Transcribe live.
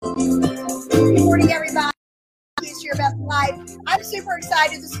super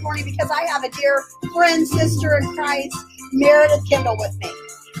excited this morning because I have a dear friend, sister in Christ, Meredith Kendall, with me.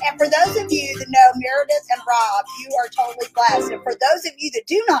 And for those of you that know Meredith and Rob, you are totally blessed. And for those of you that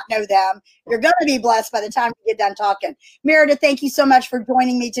do not know them, you're going to be blessed by the time we get done talking. Meredith, thank you so much for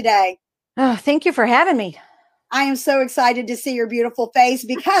joining me today. Oh, thank you for having me. I am so excited to see your beautiful face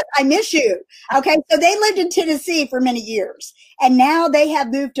because I miss you. Okay, so they lived in Tennessee for many years, and now they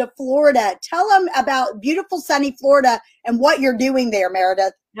have moved to Florida. Tell them about beautiful, sunny Florida and what you're doing there,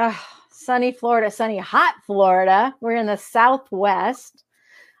 Meredith. Oh, sunny Florida, sunny, hot Florida. We're in the Southwest.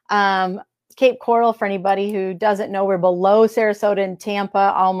 Cape Coral, for anybody who doesn't know, we're below Sarasota and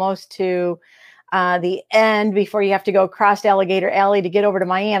Tampa, almost to the end before you have to go across Alligator Alley to get over to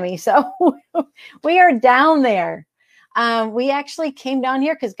Miami. So we are down there. We actually came down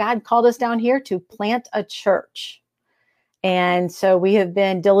here because God called us down here to plant a church. And so we have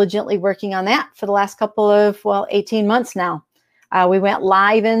been diligently working on that for the last couple of, 18 months now. We went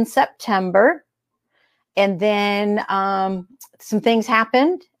live in September, and then some things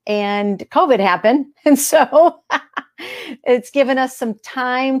happened and COVID happened. And so it's given us some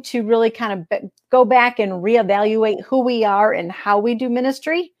time to really kind of go back and reevaluate who we are and how we do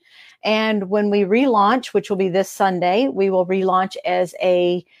ministry. And when we relaunch, which will be this Sunday, we will relaunch as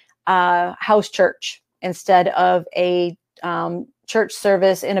a house church instead of a church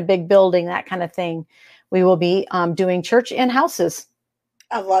service in a big building, that kind of thing. We will be doing church in houses.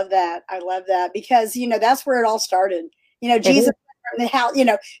 I love that. I love that because, that's where it all started. Jesus. How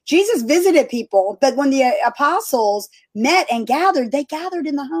Jesus visited people, but when the apostles met and gathered, they gathered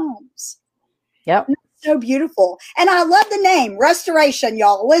in the homes. Yep, so beautiful, and I love the name Restoration.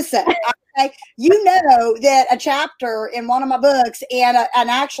 Y'all, listen. Okay? You know that a chapter in one of my books, and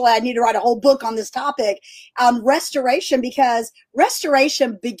actually, I need to write a whole book on this topic, restoration, because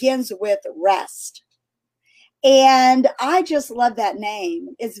restoration begins with rest. And I just love that name.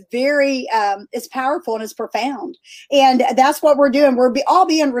 It's very, it's powerful and it's profound. And that's what we're doing. We're all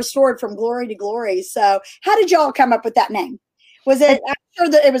being restored from glory to glory. So how did y'all come up with that name? Was it, I'm sure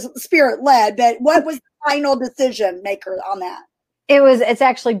that it was spirit led, but what was the final decision maker on that? It's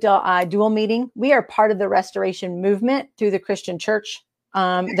actually dual meeting. We are part of the restoration movement through the Christian church.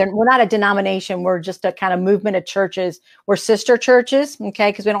 We're not a denomination. We're just a kind of movement of churches. We're sister churches. Okay.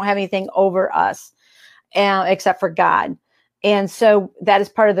 Because we don't have anything over us. Except for God. And so that is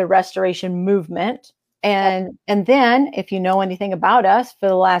part of the restoration movement. And then if you know anything about us, for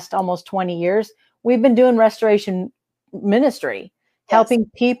the last almost 20 years, we've been doing restoration ministry,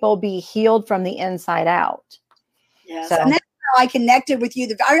 helping people be healed from the inside out. Yes. So, and that's how I connected with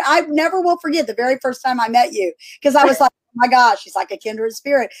you. I never will forget the very first time I met you, because I was like, oh my gosh, she's like a kindred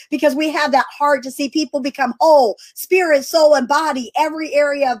spirit, because we have that heart to see people become whole, spirit, soul, and body, every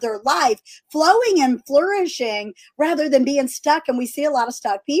area of their life flowing and flourishing rather than being stuck. And we see a lot of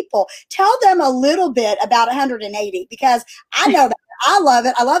stuck people. Tell them a little bit about 180, because I know that I love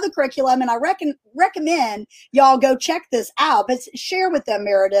it. I love the curriculum, and I recommend y'all go check this out, but share with them,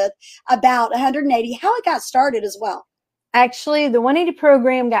 Meredith, about 180, how it got started as well. Actually, the 180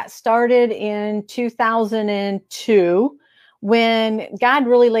 program got started in 2002 when God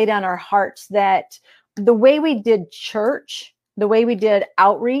really laid on our hearts that the way we did church, the way we did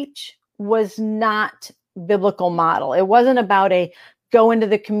outreach was not biblical model. It wasn't about a go into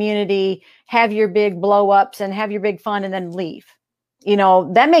the community, have your big blow ups and have your big fun and then leave.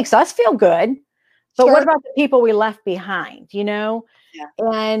 That makes us feel good. But What about the people we left behind, Yeah.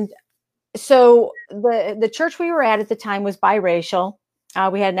 And so the church we were at the time was biracial.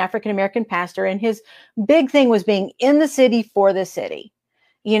 We had an African-American pastor, and his big thing was being in the city for the city,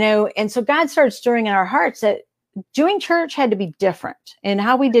 and so God started stirring in our hearts that doing church had to be different, and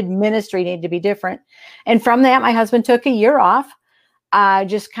how we did ministry needed to be different. And from that, my husband took a year off,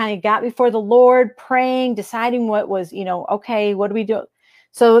 just kind of got before the Lord, praying, deciding what was, okay, what do we do?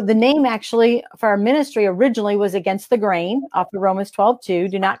 So the name actually for our ministry originally was Against the Grain, off of Romans 12:2.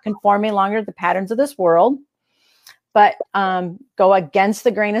 Do not conform any longer to the patterns of this world, but go against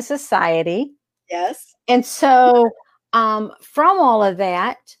the grain of society. Yes. And so from all of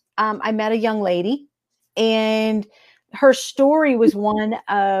that, I met a young lady, and her story was one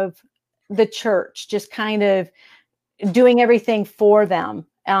of the church just kind of doing everything for them.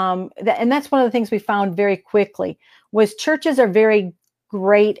 And that's one of the things we found very quickly was churches are very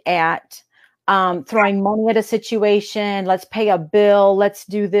great at throwing money at a situation. Let's pay a bill. Let's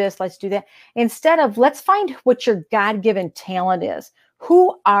do this. Let's do that. Instead of let's find what your God-given talent is.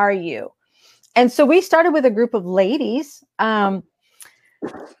 Who are you? And so we started with a group of ladies that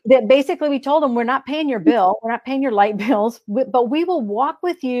basically we told them, we're not paying your bill. We're not paying your light bills, but we will walk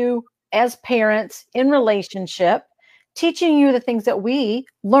with you as parents in relationship teaching you the things that we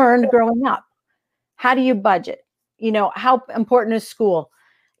learned growing up. How do you budget? You know, how important is school?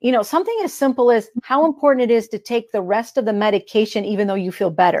 You know, something as simple as how important it is to take the rest of the medication, even though you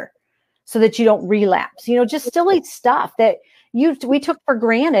feel better, so that you don't relapse. You know, just silly stuff that we took for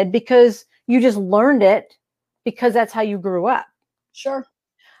granted because you just learned it because that's how you grew up. Sure.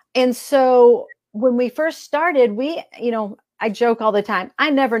 And so when we first started, I joke all the time. I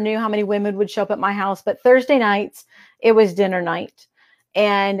never knew how many women would show up at my house, but Thursday nights, it was dinner night.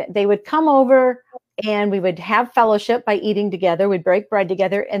 And they would come over and we would have fellowship by eating together. We'd break bread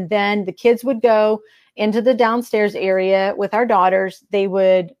together. And then the kids would go into the downstairs area with our daughters. They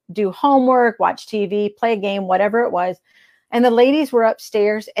would do homework, watch TV, play a game, whatever it was. And the ladies were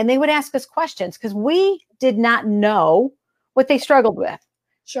upstairs and they would ask us questions because we did not know what they struggled with.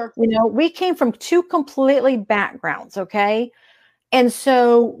 Sure. You know, we came from two completely backgrounds. Okay. And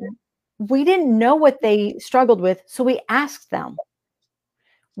so we didn't know what they struggled with. So we asked them,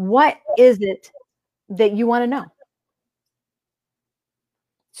 what is it that you want to know?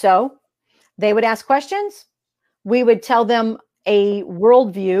 So they would ask questions. We would tell them a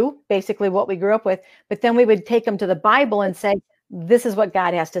worldview, basically what we grew up with, but then we would take them to the Bible and say, this is what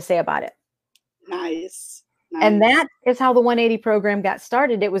God has to say about it. Nice. And that is how the 180 program got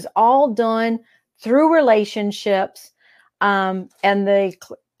started. It was all done through relationships, and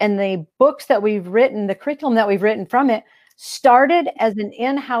the books that we've written, the curriculum that we've written from it started as an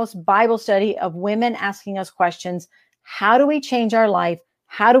in-house Bible study of women asking us questions. How do we change our life?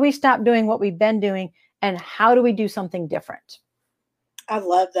 How do we stop doing what we've been doing? And how do we do something different? I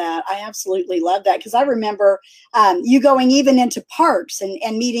love that. I absolutely love that. Because I remember you going even into parks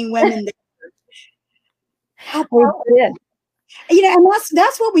and meeting women there. We did. You know, and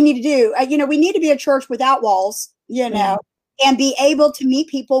that's what we need to do. You know, we need to be a church without walls, you know, and be able to meet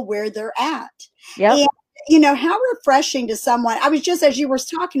people where they're at. Yep. And, you know, how refreshing to someone. I was just, as you were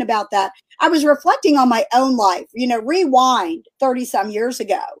talking about that, I was reflecting on my own life, you know, rewind 30 some years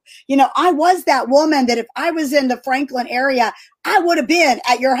ago. You know, I was that woman that if I was in the Franklin area, I would have been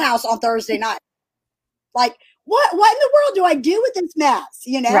at your house on Thursday night. Like, what in the world do I do with this mess?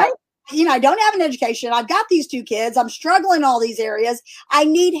 You know, right. You know, I don't have an education. I've got these two kids. I'm struggling in all these areas. I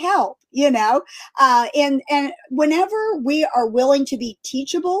need help, you know, and whenever we are willing to be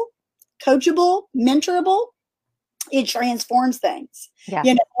teachable, coachable, mentorable, it transforms things. Yeah.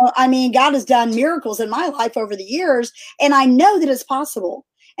 You know, I mean, God has done miracles in my life over the years, and I know that it's possible.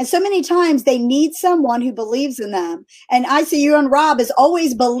 And so many times they need someone who believes in them. And I see you and Rob is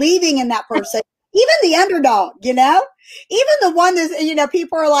always believing in that person, even the underdog, you know, even the one that, you know,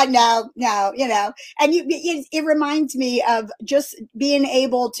 people are like, no, you know, and it reminds me of just being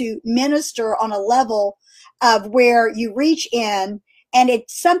able to minister on a level of where you reach in and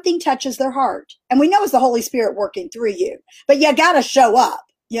something touches their heart. And we know it's the Holy Spirit working through you, but you got to show up.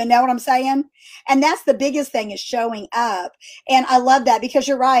 You know what I'm saying? And that's the biggest thing, is showing up. And I love that, because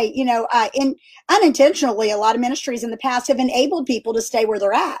you're right. You know, unintentionally, a lot of ministries in the past have enabled people to stay where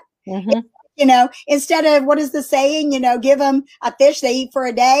they're at. Mm-hmm. You know, instead of, what is the saying, you know, give them a fish they eat for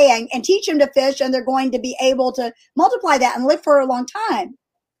a day and teach them to fish, and they're going to be able to multiply that and live for a long time.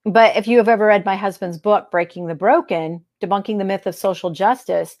 But if you have ever read my husband's book, Breaking the Broken, Debunking the Myth of Social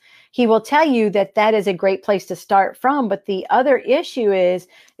Justice, he will tell you that that is a great place to start from. But the other issue is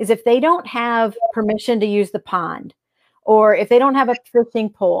if they don't have permission to use the pond, or if they don't have a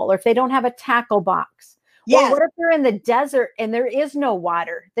fishing pole, or if they don't have a tackle box, Yes. or what if they're in the desert and there is no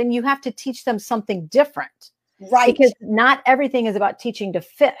water, then you have to teach them something different. Right. Because not everything is about teaching to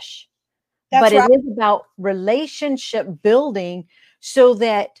fish, That's but right. it is about relationship building, so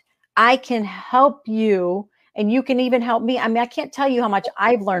that I can help you and you can even help me. I mean, I can't tell you how much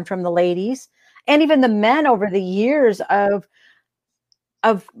I've learned from the ladies and even the men over the years of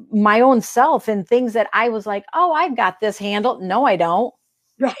my own self, and things that I was like, oh, I've got this handled. No, I don't.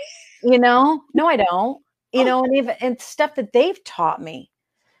 Right. You know, no, I don't. You know, and stuff that they've taught me.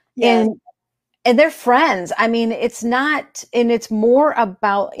 Yes. And they're friends. I mean, it's not, and it's more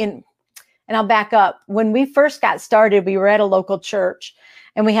about and I'll back up. When we first got started, we were at a local church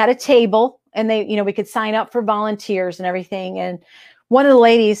and we had a table, and we could sign up for volunteers and everything. And one of the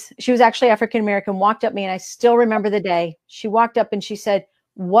ladies, she was actually African-American, walked up to me, and I still remember the day. She walked up and she said,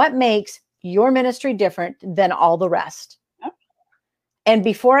 "What makes your ministry different than all the rest?" Oh. And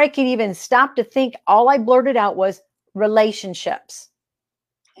before I could even stop to think, all I blurted out was relationships.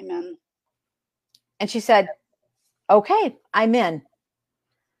 Amen. And she said, "Okay, I'm in."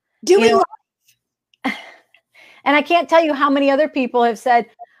 And I can't tell you how many other people have said,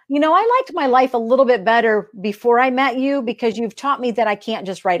 you know, I liked my life a little bit better before I met you, because you've taught me that I can't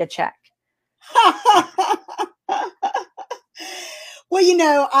just write a check. Well,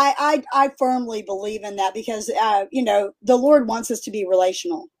 I firmly believe in that because, the Lord wants us to be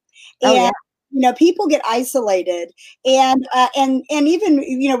relational. Oh yeah. And, people get isolated and even,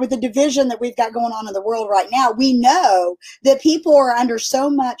 with the division that we've got going on in the world right now, we know that people are under so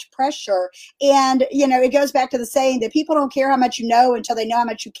much pressure. And, it goes back to the saying that people don't care how much you know until they know how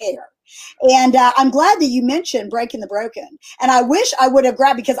much you care. And I'm glad that you mentioned Breaking the Broken. And I wish I would have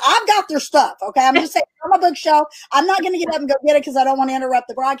grabbed because I've got their stuff. Okay. I'm just saying on my bookshelf. I'm not going to get up and go get it because I don't want to interrupt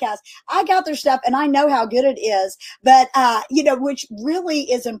the broadcast. I got their stuff and I know how good it is. But, which really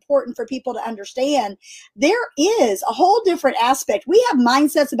is important for people to understand. There is a whole different aspect. We have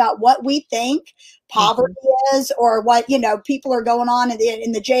mindsets about what we think poverty is or what, people are going on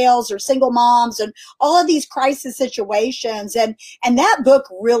in the jails or single moms and all of these crisis situations. And that book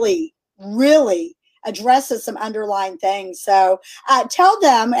really addresses some underlying things. So tell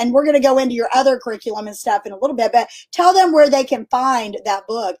them, and we're going to go into your other curriculum and stuff in a little bit, but tell them where they can find that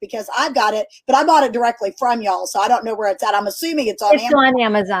book because I've got it, but I bought it directly from y'all. So I don't know where it's at. I'm assuming it's on Amazon. It's on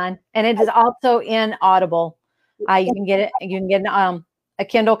Amazon and it is also in Audible. You can get it. You can get a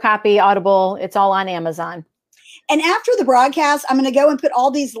Kindle copy, Audible. It's all on Amazon. And after the broadcast, I'm going to go and put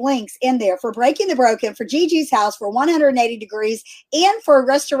all these links in there for Breaking the Broken, for Gigi's House, for 180 Degrees, and for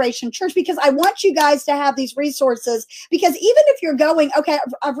Restoration Church, because I want you guys to have these resources. Because even if you're going, okay,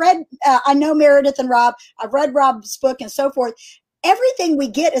 I've read, I know Meredith and Rob, I've read Rob's book and so forth. Everything we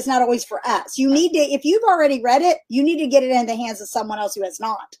get is not always for us. You need to, if you've already read it, you need to get it in the hands of someone else who has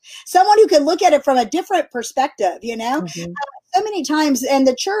not. Someone who can look at it from a different perspective, So many times, and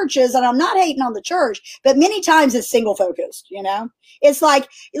the churches, and I'm not hating on the church, but many times it's single focused, It's like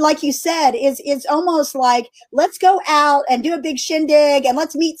you said, it's almost like, let's go out and do a big shindig and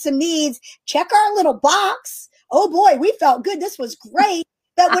let's meet some needs, check our little box. Oh boy, we felt good. This was great.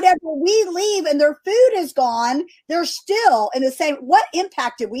 But whenever we leave and their food is gone, they're still in the same. What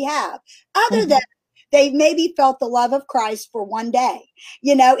impact did we have other than they maybe felt the love of Christ for one day?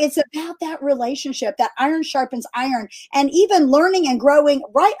 It's about that relationship, that iron sharpens iron, and even learning and growing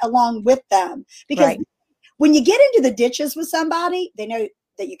right along with them. Because when you get into the ditches with somebody, they know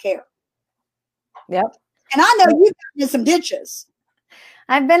that you care. Yep. And I know you've been in some ditches.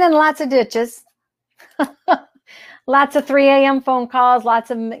 I've been in lots of ditches. Lots of 3 a.m. phone calls,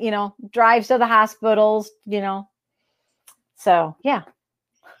 lots of, drives to the hospitals, So, yeah.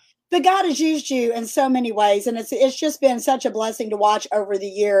 But God has used you in so many ways. And it's just been such a blessing to watch over the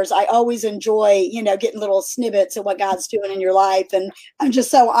years. I always enjoy, getting little snippets of what God's doing in your life. And I'm just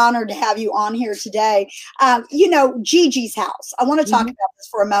so honored to have you on here today. Gigi's House. I want to talk about this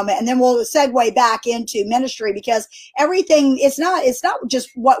for a moment, and then we'll segue back into ministry because everything, it's not just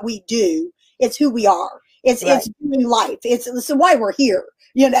what we do. It's who we are. It's doing life. It's why we're here.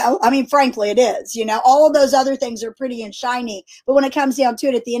 Frankly, it is. All of those other things are pretty and shiny. But when it comes down to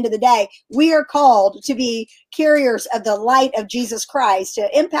it, at the end of the day, we are called to be carriers of the light of Jesus Christ, to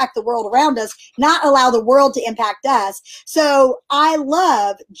impact the world around us, not allow the world to impact us. So I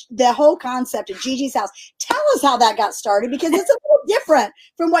love the whole concept of Gigi's House. Tell us how that got started because it's a little different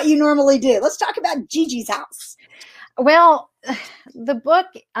from what you normally do. Let's talk about Gigi's House. Well, the book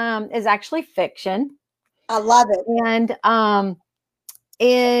is actually fiction. I love it.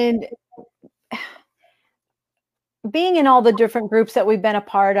 And being in all the different groups that we've been a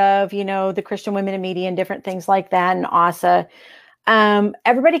part of, the Christian Women in Media and different things like that, and ASA,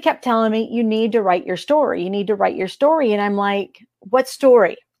 everybody kept telling me, you need to write your story. You need to write your story. And I'm like, what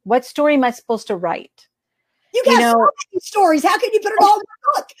story? What story am I supposed to write? You got so many stories. How can you put it all in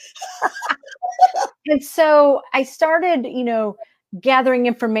a book? And so I started, gathering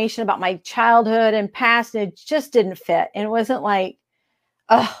information about my childhood and past, and it just didn't fit. And it wasn't like,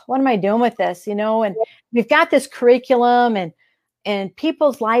 oh, what am I doing with this? And we've got this curriculum and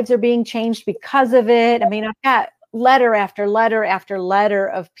people's lives are being changed because of it. I've got letter after letter after letter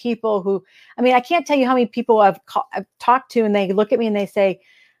of people who, I can't tell you how many people I've talked to, and they look at me and they say,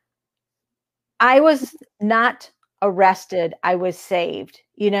 I was not arrested. I was saved.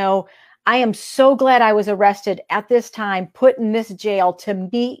 I am so glad I was arrested at this time, put in this jail to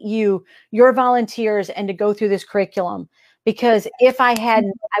meet you, your volunteers, and to go through this curriculum. Because if I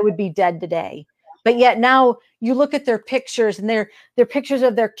hadn't, I would be dead today. But yet now you look at their pictures and they're pictures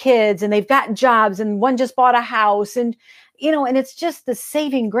of their kids, and they've got jobs, and one just bought a house, and and it's just the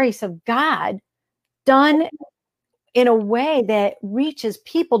saving grace of God done in a way that reaches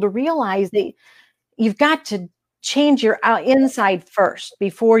people to realize that you've got to change your inside first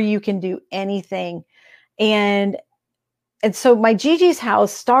before you can do anything. And so my Gigi's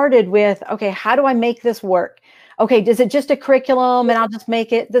House started with, okay, how do I make this work? Okay, is it just a curriculum and I'll just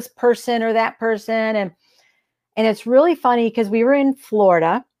make it this person or that person? And it's really funny because we were in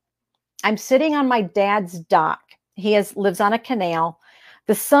Florida. I'm sitting on my dad's dock. He lives on a canal.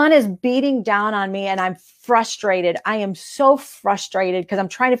 The sun is beating down on me and I'm frustrated. I am so frustrated because I'm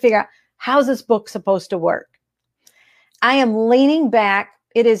trying to figure out, how's this book supposed to work? I am leaning back.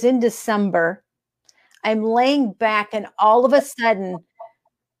 It is in December. I'm laying back and all of a sudden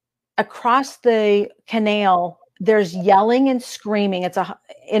across the canal, there's yelling and screaming. And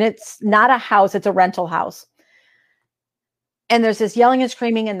it's not a house, it's a rental house. And there's this yelling and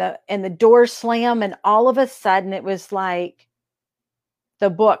screaming and the doors slam. And all of a sudden it was like the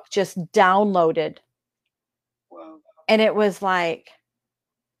book just downloaded. Wow. And it was like,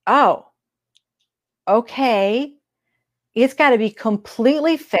 oh, okay. It's got to be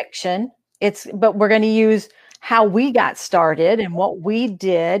completely fiction. But we're going to use how we got started and what we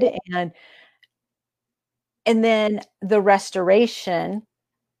did. And then the restoration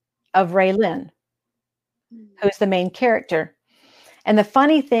of Raylan, who's the main character. And the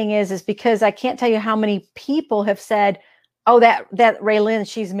funny thing is because I can't tell you how many people have said, oh, that Raylan,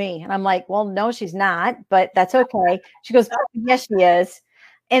 she's me. And I'm like, well, no, she's not, but that's okay. She goes, oh, yes, she is.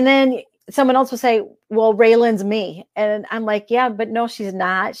 And then someone else will say, well, Raylan's me. And I'm like, yeah, but no, she's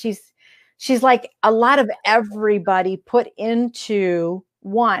not. She's like a lot of everybody put into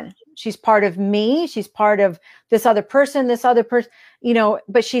one. She's part of me. She's part of this other person,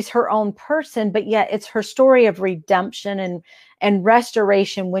 but she's her own person, but yet it's her story of redemption and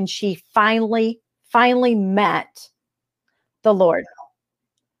restoration when she finally met the Lord.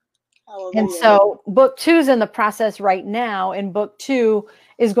 Hallelujah. And so book 2 is in the process right now. And book 2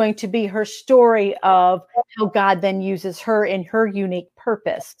 is going to be her story of how God then uses her in her unique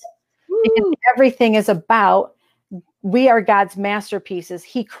purpose. Because everything is about, we are God's masterpieces.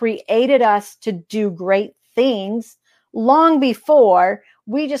 He created us to do great things long before.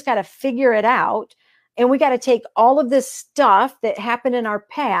 We just got to figure it out. And we got to take all of this stuff that happened in our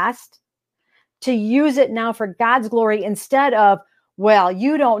past to use it now for God's glory instead of, well,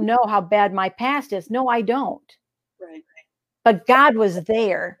 you don't know how bad my past is. No, I don't. Right. But God was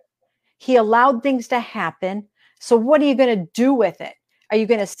there. He allowed things to happen. So what are you going to do with it? Are you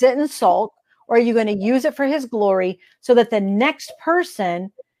going to sit and sulk, or are you going to use it for his glory so that the next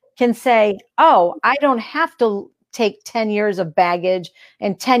person can say, oh, I don't have to take 10 years of baggage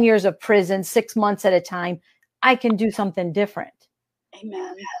and 10 years of prison, 6 months at a time. I can do something different.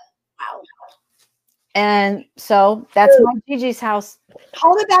 Amen. Wow. And so that's my Gigi's house.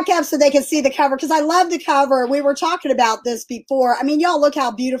 Hold it back up so they can see the cover, because I love the cover. We were talking about this before. I mean, y'all look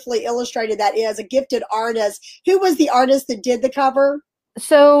how beautifully illustrated that is. A gifted artist. Who was the artist that did the cover?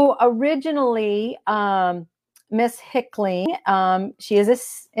 So originally, Miss Hickling, she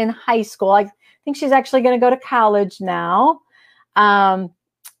is in high school. I think she's actually going to go to college now.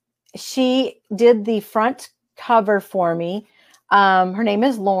 She did the front cover for me. Her name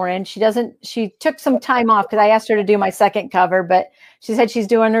is Lauren. She took some time off because I asked her to do my second cover, but she said she's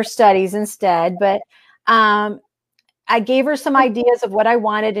doing her studies instead. But I gave her some ideas of what I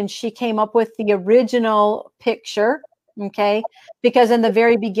wanted, and she came up with the original picture. Okay. Because in the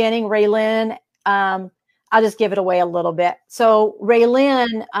very beginning, Raylan, I'll just give it away a little bit. So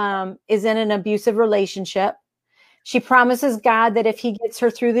Raylan is in an abusive relationship. She promises God that if he gets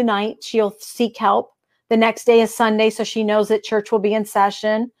her through the night, she'll seek help. The next day is Sunday, so she knows that church will be in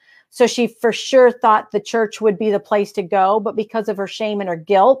session. So she for sure thought the church would be the place to go. But because of her shame and her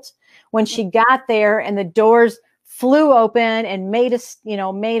guilt, when she got there and the doors flew open and made us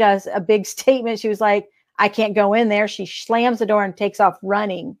a big statement, she was like, I can't go in there. She slams the door and takes off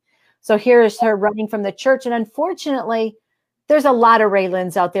running. So here is her running from the church. And unfortunately, there's a lot of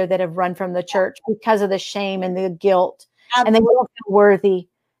Raylans out there that have run from the church because of the shame and the guilt. Absolutely. And they don't feel worthy.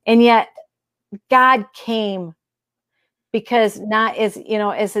 And yet God came because not as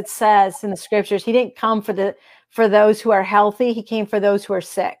it says in the scriptures, he didn't come for those who are healthy. He came for those who are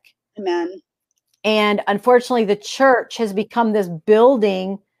sick. Amen. And unfortunately, the church has become this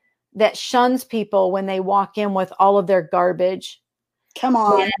building that shuns people when they walk in with all of their garbage. Come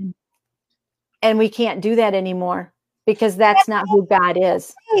on. And we can't do that anymore because that's not who God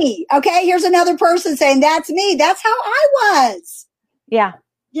is. Okay, here's another person saying, that's me. That's how I was. Yeah.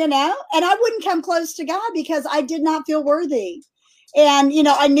 And I wouldn't come close to God because I did not feel worthy. And,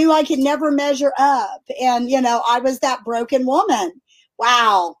 I knew I could never measure up. And, I was that broken woman.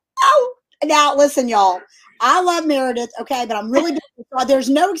 Wow. Oh, now listen, y'all. I love Meredith, okay, but I'm really there's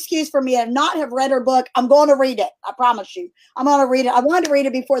no excuse for me to not have read her book. I'm going to read it. I promise you. I'm going to read it. I wanted to read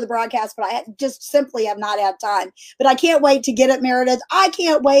it before the broadcast, but I just simply have not had time. But I can't wait to get it, Meredith. I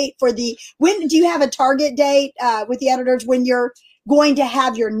can't wait for when do you have a target date with the editors when you're going to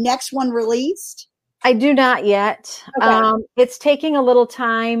have your next one released? I do not yet. Okay. It's taking a little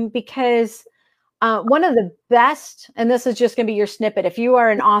time because one of the best, and this is just going to be your snippet. If you are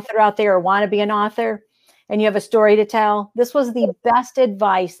an author out there or want to be an author and you have a story to tell, this was the best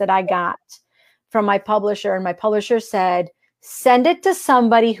advice that I got from my publisher. And my publisher said, send it to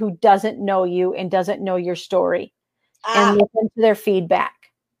somebody who doesn't know you and doesn't know your story and listen to their feedback.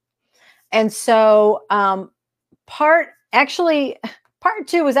 And so part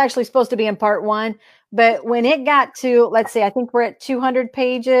two was actually supposed to be in part one. But when it got to, let's see, I think we're at 200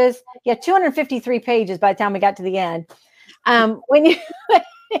 pages. Yeah, 253 pages by the time we got to the end. When you,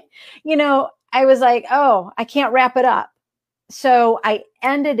 I was like, oh, I can't wrap it up. So I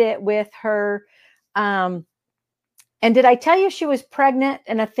ended it with her. And did I tell you she was pregnant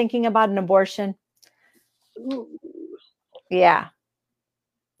and thinking about an abortion? Ooh. Yeah.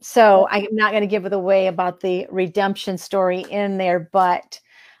 So I'm not going to give it away about the redemption story in there,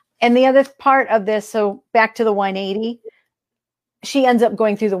 and the other part of this, so back to the 180, she ends up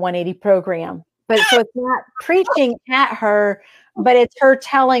going through the 180 program. But so it's not preaching at her, but it's her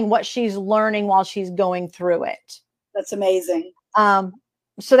telling what she's learning while she's going through it. That's amazing. So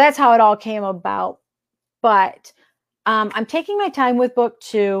that's how it all came about. But I'm taking my time with book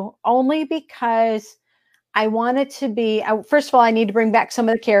 2 only because I want it to be, first of all, I need to bring back some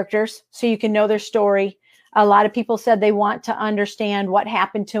of the characters so you can know their story. A lot of people said they want to understand what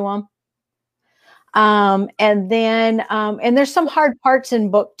happened to them. And there's some hard parts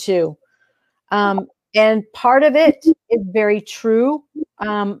in book 2. And part of it is very true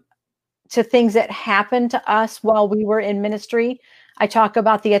to things that happened to us while we were in ministry. I talk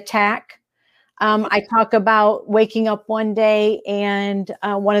about the attack. I talk about waking up one day and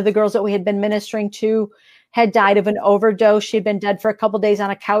one of the girls that we had been ministering to had died of an overdose. She'd been dead for a couple of days on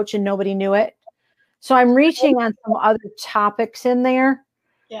a couch and nobody knew it. So I'm reaching on some other topics in there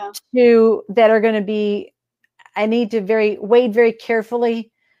that are going to be, I need to wade very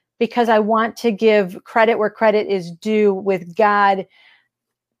carefully because I want to give credit where credit is due with God,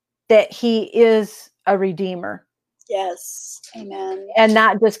 that he is a redeemer. Yes. Amen. And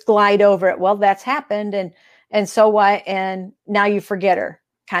not just glide over it. Well, that's happened. And so what? And now you forget her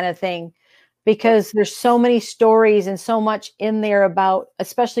kind of thing. Because there's so many stories and so much in there about,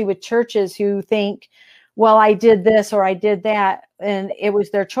 especially with churches who think, well, I did this or I did that, and it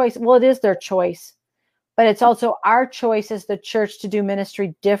was their choice. Well, it is their choice, but it's also our choice as the church to do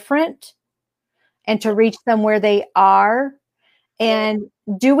ministry different and to reach them where they are. And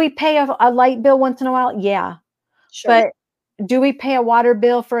do we pay a light bill once in a while? Yeah. Sure. But do we pay a water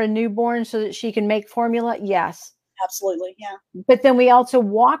bill for a newborn so that she can make formula? Yes. Absolutely. Yeah. But then we also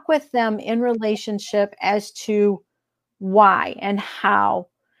walk with them in relationship as to why and how,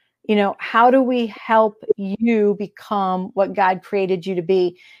 how do we help you become what God created you to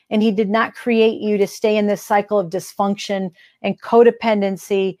be? And he did not create you to stay in this cycle of dysfunction and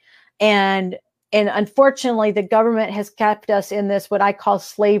codependency. And unfortunately, the government has kept us in this, what I call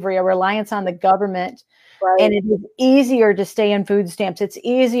slavery, a reliance on the government. Right. And it is easier to stay in food stamps. It's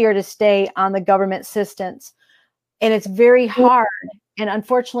easier to stay on the government assistance. And it's very hard. And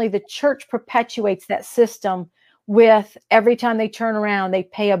unfortunately, the church perpetuates that system with every time they turn around, they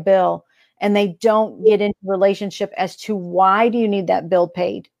pay a bill and they don't get into relationship as to why do you need that bill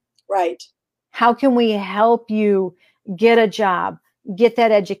paid? Right. How can we help you get a job, get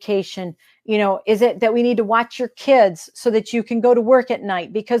that education? Is it that we need to watch your kids so that you can go to work at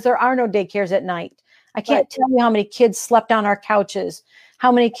night because there are no daycares at night? I can't tell you how many kids slept on our couches,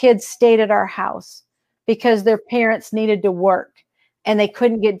 how many kids stayed at our house because their parents needed to work and they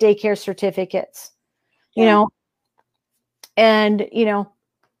couldn't get daycare certificates, and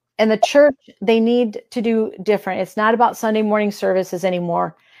the church, they need to do different. It's not about Sunday morning services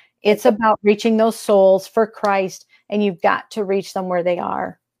anymore. It's about reaching those souls for Christ, and you've got to reach them where they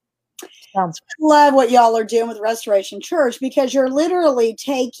are. I love what y'all are doing with Restoration Church because you're literally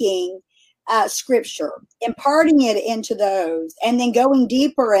taking scripture, imparting it into those, and then going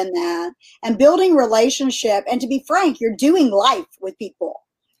deeper in that and building relationship. And to be frank, you're doing life with people.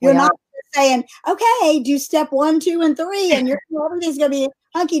 You're not saying, okay, do step 1, 2, and 3, and everything's going to be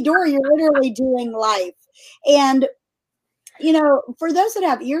hunky dory. You're literally doing life. And, for those that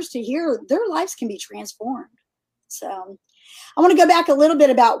have ears to hear, their lives can be transformed. So I want to go back a little bit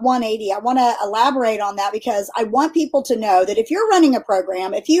about 180. I want to elaborate on that because I want people to know that if you're running a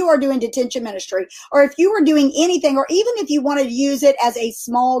program, if you are doing detention ministry, or if you are doing anything, or even if you wanted to use it as a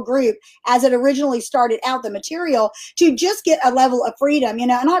small group, as it originally started out, the material, to just get a level of freedom,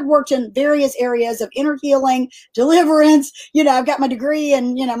 and I've worked in various areas of inner healing, deliverance, I've got my degree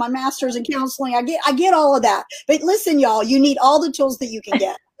and, my master's in counseling. I get all of that. But listen, y'all, you need all the tools that you can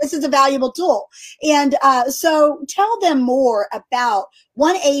get. This is a valuable tool. And so tell them more about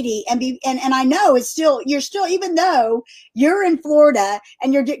 180 and I know you're still, even though you're in Florida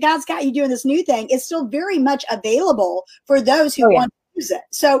and God's got you doing this new thing, it's still very much available for those who want to use it.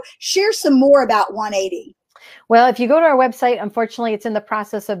 So share some more about 180. Well, if you go to our website, unfortunately, it's in the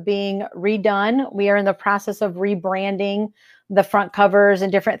process of being redone. We are in the process of rebranding the front covers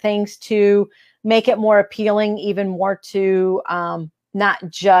and different things to make it more appealing, even more to not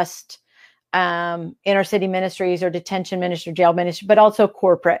just inner city ministries or detention ministry, jail ministry, but also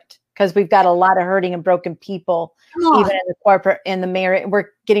corporate, because we've got a lot of hurting and broken people, even in the corporate, in the marriage. We're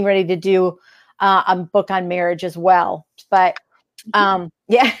getting ready to do a book on marriage as well. But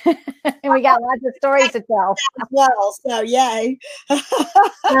yeah, and we got lots of stories to tell as well. So yay.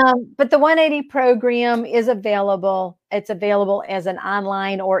 But the 180 program is available. It's available as an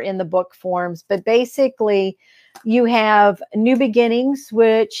online or in the book forms. But basically, you have New Beginnings,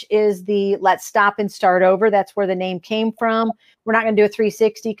 which is the let's stop and start over. That's where the name came from. We're not going to do a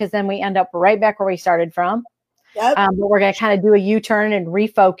 360 because then we end up right back where we started from. Yep. But we're going to kind of do a U-turn and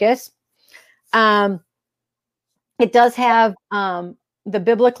refocus. It does have the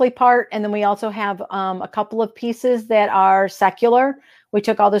biblically part, and then we also have a couple of pieces that are secular. We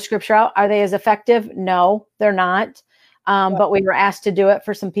took all the scripture out. Are they as effective? No, they're not. But we were asked to do it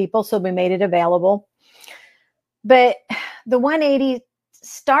for some people, so we made it available. But the 180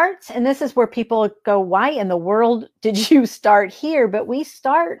 starts, and this is where people go, why in the world did you start here? But we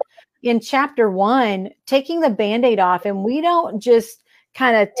start in chapter 1, taking the Band-Aid off, and we don't just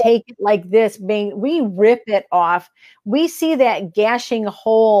kind of take it like this, we rip it off. We see that gashing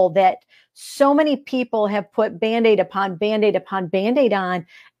hole that so many people have put Band-Aid upon Band-Aid upon Band-Aid on,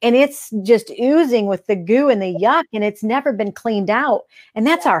 and it's just oozing with the goo and the yuck, and it's never been cleaned out. And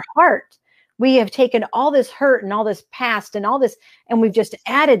that's our heart. We have taken all this hurt and all this past and all this, and we've just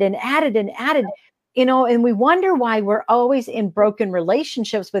added and added and added, and we wonder why we're always in broken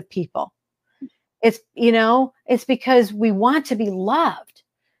relationships with people. It's because we want to be loved.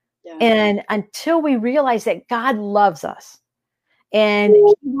 Yeah. And until we realize that God loves us and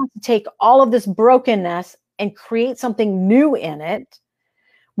He wants to take all of this brokenness and create something new in it,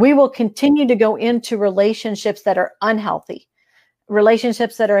 we will continue to go into relationships that are unhealthy,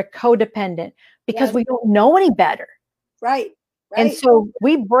 relationships that are codependent, because we don't know any better. Right. And so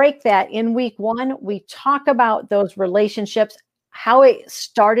we break that in week 1. We talk about those relationships, how it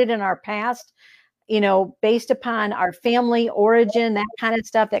started in our past, based upon our family origin, that kind of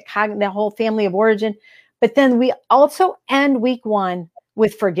stuff, that whole family of origin. But then we also end week 1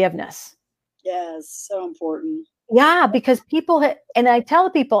 with forgiveness. Yes, so important. Yeah, because people, and I tell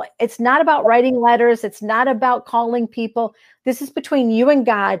people, it's not about writing letters. It's not about calling people. This is between you and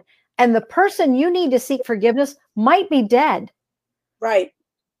God. And the person you need to seek forgiveness might be dead. Right.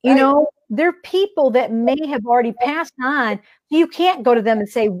 They're people that may have already passed on. You can't go to them and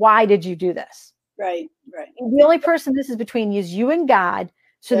say, why did you do this? Right. The only person this is between is you and God,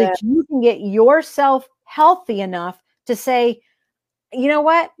 so that you can get yourself healthy enough to say, you know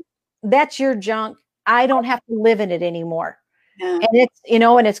what? That's your junk. I don't have to live in it anymore. Yeah. And it's,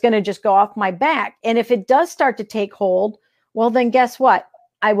 and it's going to just go off my back. And if it does start to take hold, well, then guess what?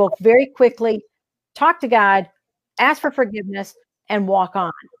 I will very quickly talk to God, ask for forgiveness, and walk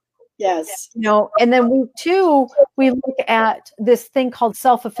on. Yes. And then we look at this thing called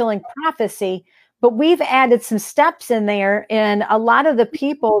self-fulfilling prophecy, but we've added some steps in there. And a lot of the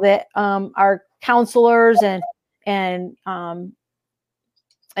people that are counselors and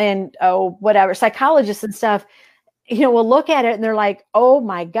psychologists and stuff, will look at it and they're like, oh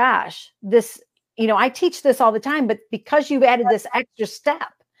my gosh, this, I teach this all the time, but because you've added this extra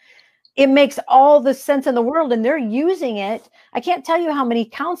step, it makes all the sense in the world, and they're using it. I can't tell you how many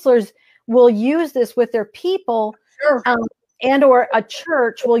counselors will use this with their people. Sure. And or a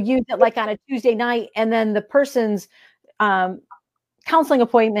church will use it like on a Tuesday night, and then the person's counseling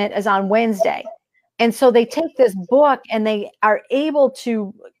appointment is on Wednesday. And so they take this book and they are able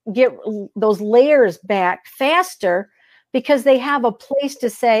to get those layers back faster because they have a place to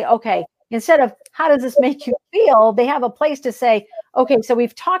say, okay, instead of how does this make you feel, they have a place to say, okay, so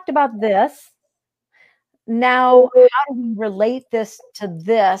we've talked about this. Now, how do we relate this to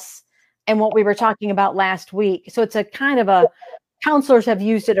this and what we were talking about last week? So it's a kind of counselors have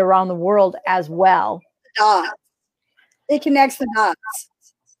used it around the world as well. Dots. It connects the dots.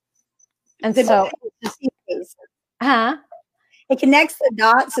 And so, it connects the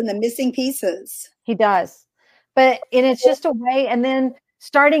dots and the missing pieces. He does. And it's just a way. And then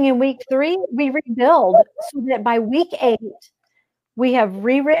starting in week 3, we rebuild so that by week 8, we have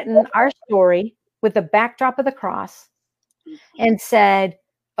rewritten our story with the backdrop of the cross and said,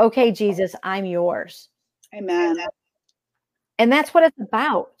 okay, Jesus, I'm yours. Amen. And that's what it's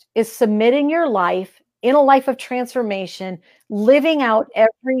about, is submitting your life in a life of transformation, living out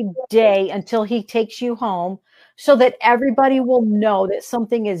every day until he takes you home, so that everybody will know that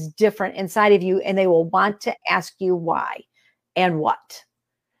something is different inside of you, and they will want to ask you why and what.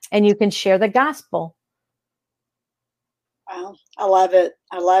 And you can share the gospel. Wow. I love it.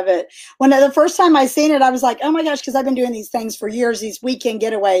 I love it. When the first time I seen it, I was like, oh my gosh, because I've been doing these things for years, these weekend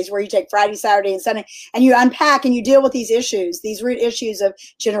getaways where you take Friday, Saturday, and Sunday, and you unpack and you deal with these issues, these root issues of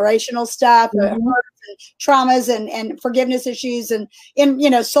generational stuff, hurts and traumas and forgiveness issues and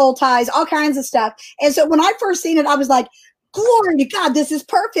soul ties, all kinds of stuff. And so when I first seen it, I was like, glory to God, this is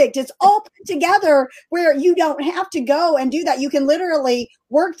perfect. It's all put together where you don't have to go and do that. You can literally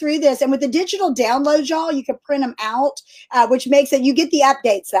work through this. And with the digital downloads, y'all, you can print them out, which makes it, you get the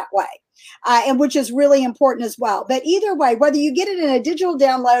updates that way. And which is really important as well. But either way, whether you get it in a digital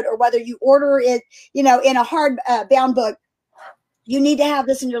download or whether you order it, in a hard bound book, you need to have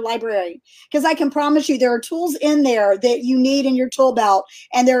this in your library, because I can promise you there are tools in there that you need in your tool belt.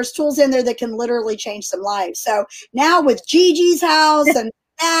 And there's tools in there that can literally change some lives. So now with Gigi's house and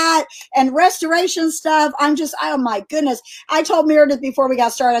that and restoration stuff, oh my goodness. I told Meredith before we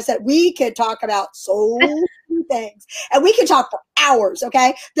got started, I said, we could talk about so many things and we could talk for hours.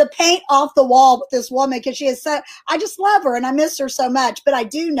 Okay. The paint off the wall with this woman, because she is I just love her and I miss her so much, but I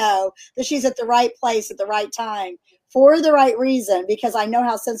do know that she's at the right place at the right time, for the right reason, because I know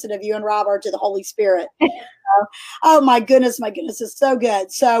how sensitive you and Rob are to the Holy Spirit. Oh my goodness, it's so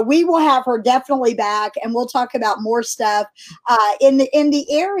good. So we will have her definitely back, and we'll talk about more stuff in the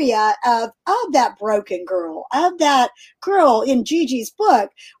area of that broken girl, of that girl in Gigi's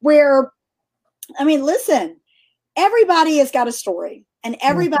book, where, I mean, listen, everybody has got a story, and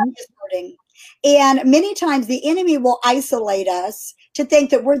everybody is hurting. And many times the enemy will isolate us to think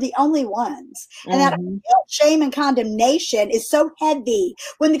that we're the only ones. And that guilt, shame, and condemnation is so heavy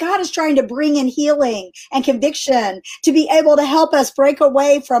when God is trying to bring in healing and conviction to be able to help us break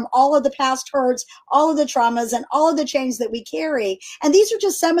away from all of the past hurts, all of the traumas, and all of the chains that we carry. And these are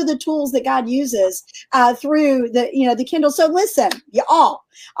just some of the tools that God uses through the Kindle. So listen, y'all,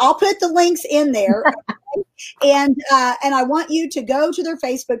 I'll put the links in there. And I want you to go to their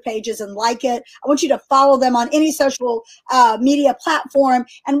Facebook pages and like it. I want you to follow them on any social media platform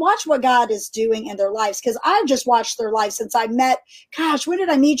and watch what God is doing in their lives. Because I've just watched their lives since I met, gosh, when did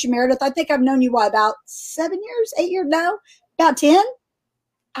I meet you, Meredith? I think I've known you, about 7 years, 8 years? No, about 10?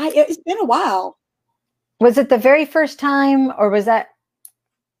 It's been a while. Was it the very first time, or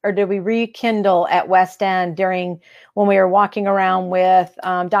did we rekindle at West End when we were walking around with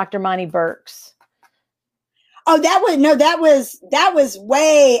Dr. Monty Burks? Oh, that was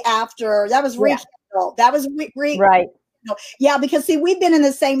way after. That was rekindle. That was right. Yeah, because see, we've been in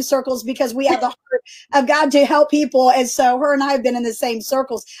the same circles because we have the heart of God to help people, and so her and I have been in the same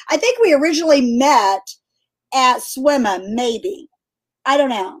circles. I think we originally met at Swimma, maybe. I don't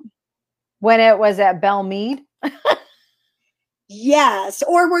know. When it was at Belle Mead? Yes.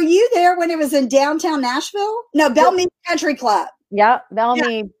 Or were you there when it was in downtown Nashville? No, Belle Mead Country Club. Yeah, Belle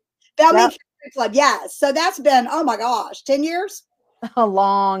Mead. Belle Mead Country Club, yes. So that's been, oh my gosh, 10 years? A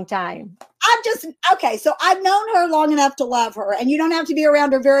long time. Okay, so I've known her long enough to love her, and you don't have to be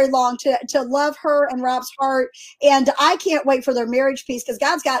around her very long to love her and Rob's heart. And I can't wait for their marriage piece, because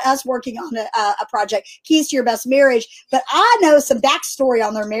God's got us working on a project, Keys to Your Best Marriage. But I know some backstory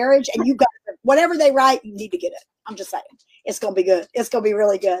on their marriage, and you got whatever they write, you need to get it. I'm just saying. It's going to be good. It's going to be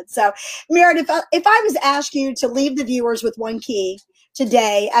really good. So, Meredith, if I was asked you to leave the viewers with one key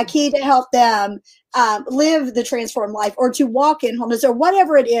today, a key to help them live the transformed life, or to walk in wholeness, or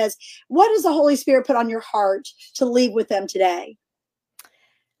whatever it is, what does the Holy Spirit put on your heart to leave with them today?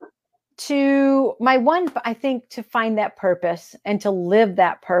 I think to find that purpose and to live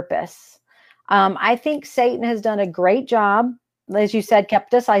that purpose. I think Satan has done a great job, as you said,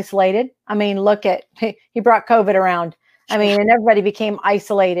 kept us isolated. I mean, he brought COVID around. I mean, and everybody became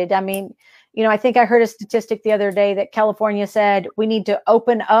isolated. I mean, I think I heard a statistic the other day that California said we need to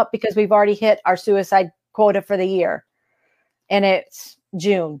open up because we've already hit our suicide quota for the year. And it's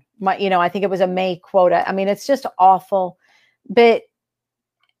June. I think it was a May quota. I mean, it's just awful. But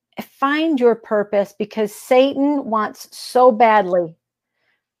find your purpose, because Satan wants so badly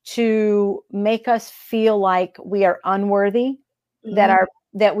to make us feel like we are unworthy,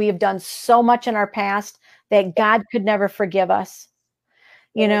 that we have done so much in our past that God could never forgive us.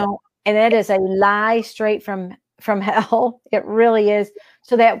 And that is a lie straight from hell. It really is.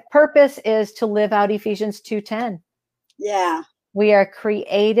 So that purpose is to live out Ephesians 2:10. Yeah. We are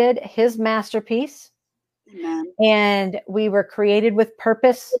created His masterpiece. Amen. And we were created with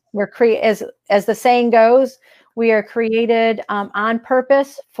purpose. As the saying goes, we are created on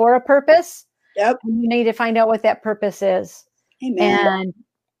purpose for a purpose. Yep. And you need to find out what that purpose is. Amen. And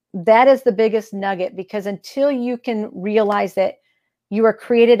that is the biggest nugget, because until you can realize that you are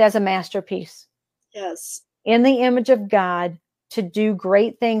created as a masterpiece, yes, in the image of God, to do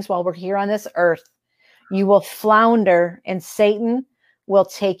great things while we're here on this earth, you will flounder and Satan will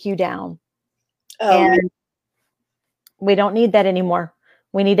take you down. oh, And man. we don't need that anymore.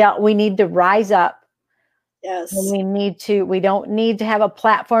 We need to rise up. Yes, We don't need to have a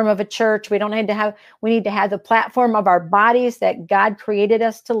platform of a church. We need to have the platform of our bodies that God created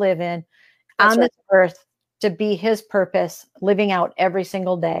us to live in. That's on right. this earth, to be his purpose, living out every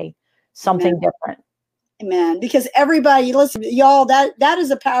single day, something Amen. different. Amen. Because everybody, listen, y'all, that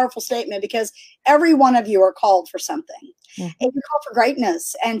is a powerful statement, because every one of you are called for something. Mm-hmm. And you're called for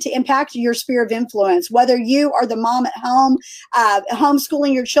greatness and to impact your sphere of influence, whether you are the mom at home,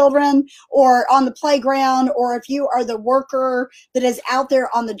 homeschooling your children, or on the playground, or if you are the worker that is out there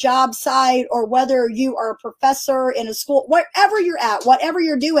on the job site, or whether you are a professor in a school, wherever you're at, whatever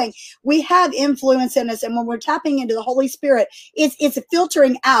you're doing, we have influence in us. And when we're tapping into the Holy Spirit, it's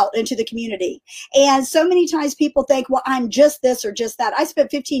filtering out into the community. And so many times people think, well, I'm just this or just that. I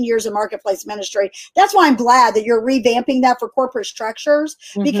spent 15 years in marketplace ministry. That's why I'm glad that you're revamping that for corporate structures,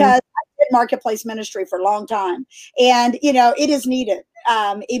 Mm-hmm. because I did marketplace ministry for a long time. And, it is needed.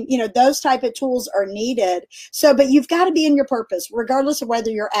 Those type of tools are needed. So, but you've got to be in your purpose, regardless of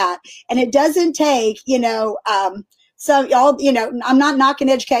whether you're at. And it doesn't take, so y'all, I'm not knocking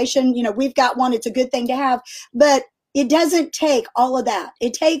education. We've got one. It's a good thing to have. But it doesn't take all of that.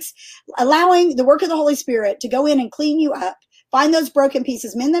 It takes allowing the work of the Holy Spirit to go in and clean you up, find those broken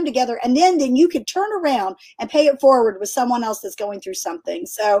pieces, mend them together, and then you can turn around and pay it forward with someone else that's going through something.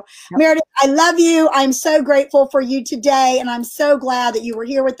 So, yep. Meredith, I love you. I'm so grateful for you today, and I'm so glad that you were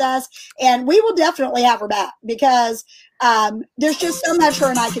here with us. And we will definitely have her back, because there's just so much her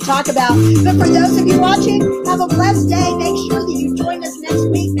and I could talk about. But for those of you watching, have a blessed day. Make sure that you join us next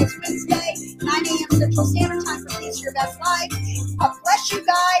week, next Wednesday, 9 a.m. Central Standard Time for Peace Your Best Life. God bless you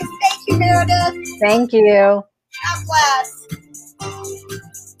guys. Thank you, Meredith. Thank you. God bless.